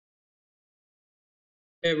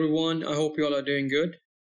Hey everyone, I hope you all are doing good.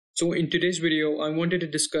 So in today's video, I wanted to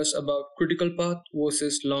discuss about critical path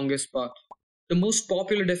versus longest path. The most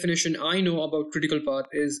popular definition I know about critical path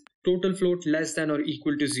is total float less than or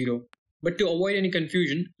equal to zero. But to avoid any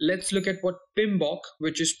confusion, let's look at what PMBOK,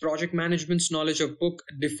 which is Project Management's knowledge of book,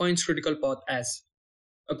 defines critical path as.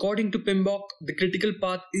 According to PMBOK, the critical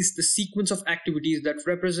path is the sequence of activities that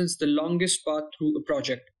represents the longest path through a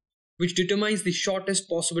project, which determines the shortest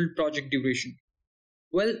possible project duration.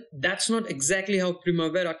 Well, that's not exactly how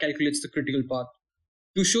Primavera calculates the critical path.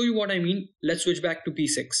 To show you what I mean, let's switch back to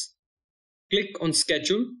P6. Click on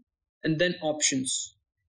Schedule and then Options.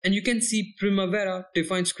 And you can see Primavera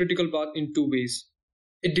defines critical path in two ways.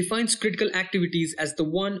 It defines critical activities as the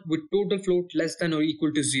one with total float less than or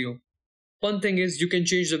equal to zero. Fun thing is you can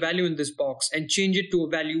change the value in this box and change it to a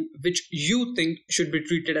value which you think should be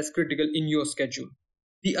treated as critical in your schedule.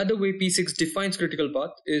 The other way P6 defines critical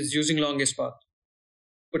path is using longest path.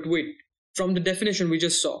 But wait, from the definition we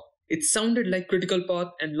just saw, it sounded like critical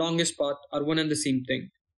path and longest path are one and the same thing.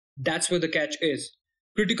 That's where the catch is.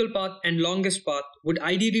 Critical path and longest path would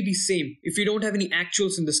ideally be same if you don't have any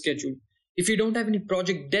actuals in the schedule, if you don't have any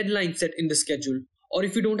project deadline set in the schedule, or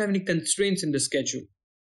if you don't have any constraints in the schedule.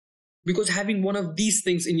 Because having one of these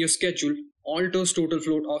things in your schedule alters total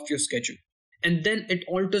float of your schedule. And then it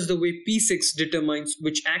alters the way P6 determines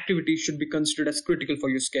which activity should be considered as critical for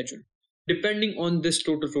your schedule, depending on this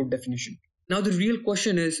total float definition. Now the real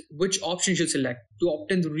question is which option you should select to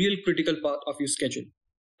obtain the real critical path of your schedule.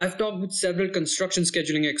 I've talked with several construction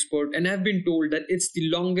scheduling experts and have been told that it's the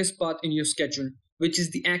longest path in your schedule, which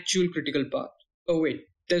is the actual critical path. Oh wait,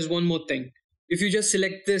 there's one more thing. If you just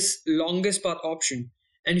select this longest path option,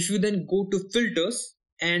 and if you then go to filters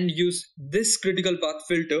and use this critical path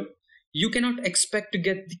filter, you cannot expect to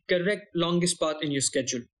get the correct longest path in your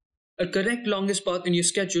schedule. A correct longest path in your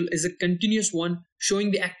schedule is a continuous one showing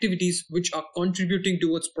the activities which are contributing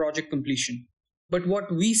towards project completion. But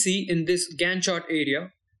what we see in this Gantt chart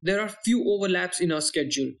area, there are few overlaps in our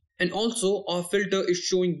schedule, and also our filter is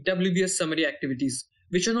showing WBS summary activities,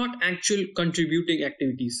 which are not actual contributing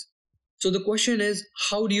activities. So the question is,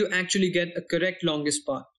 how do you actually get a correct longest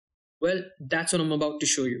path? Well, that's what I'm about to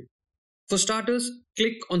show you. For starters,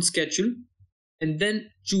 click on Schedule and then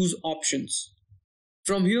choose Options.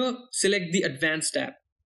 From here, select the Advanced tab.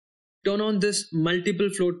 Turn on this Multiple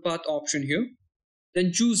Float Path option here.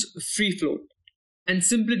 Then choose Free Float and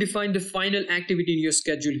simply define the final activity in your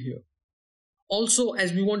schedule here. Also,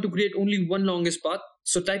 as we want to create only one longest path,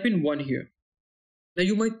 so type in 1 here. Now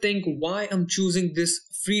you might think why I'm choosing this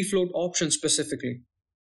free float option specifically.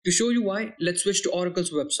 To show you why, let's switch to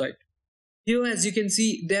Oracle's website. Here, as you can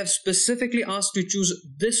see, they have specifically asked to choose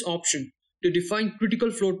this option to define critical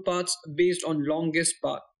float paths based on longest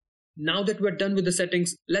path. Now that we're done with the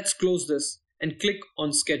settings, let's close this and click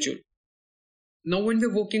on Schedule. Now when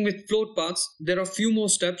we're working with float paths, there are a few more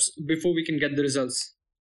steps before we can get the results.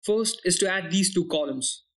 First is to add these two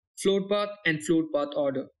columns, float path and float path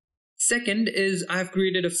order. Second is I have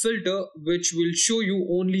created a filter which will show you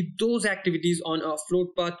only those activities on our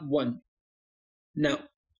float path 1. Now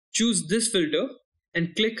choose this filter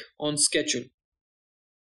and click on Schedule.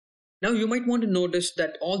 Now you might want to notice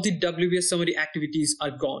that all the WBS summary activities are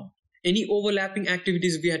gone. Any overlapping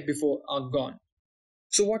activities we had before are gone.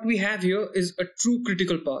 So what we have here is a true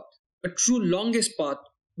critical path, a true longest path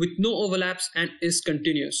with no overlaps and is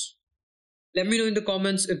continuous. Let me know in the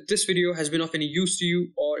comments if this video has been of any use to you,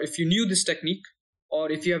 or if you knew this technique,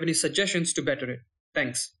 or if you have any suggestions to better it.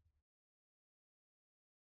 Thanks.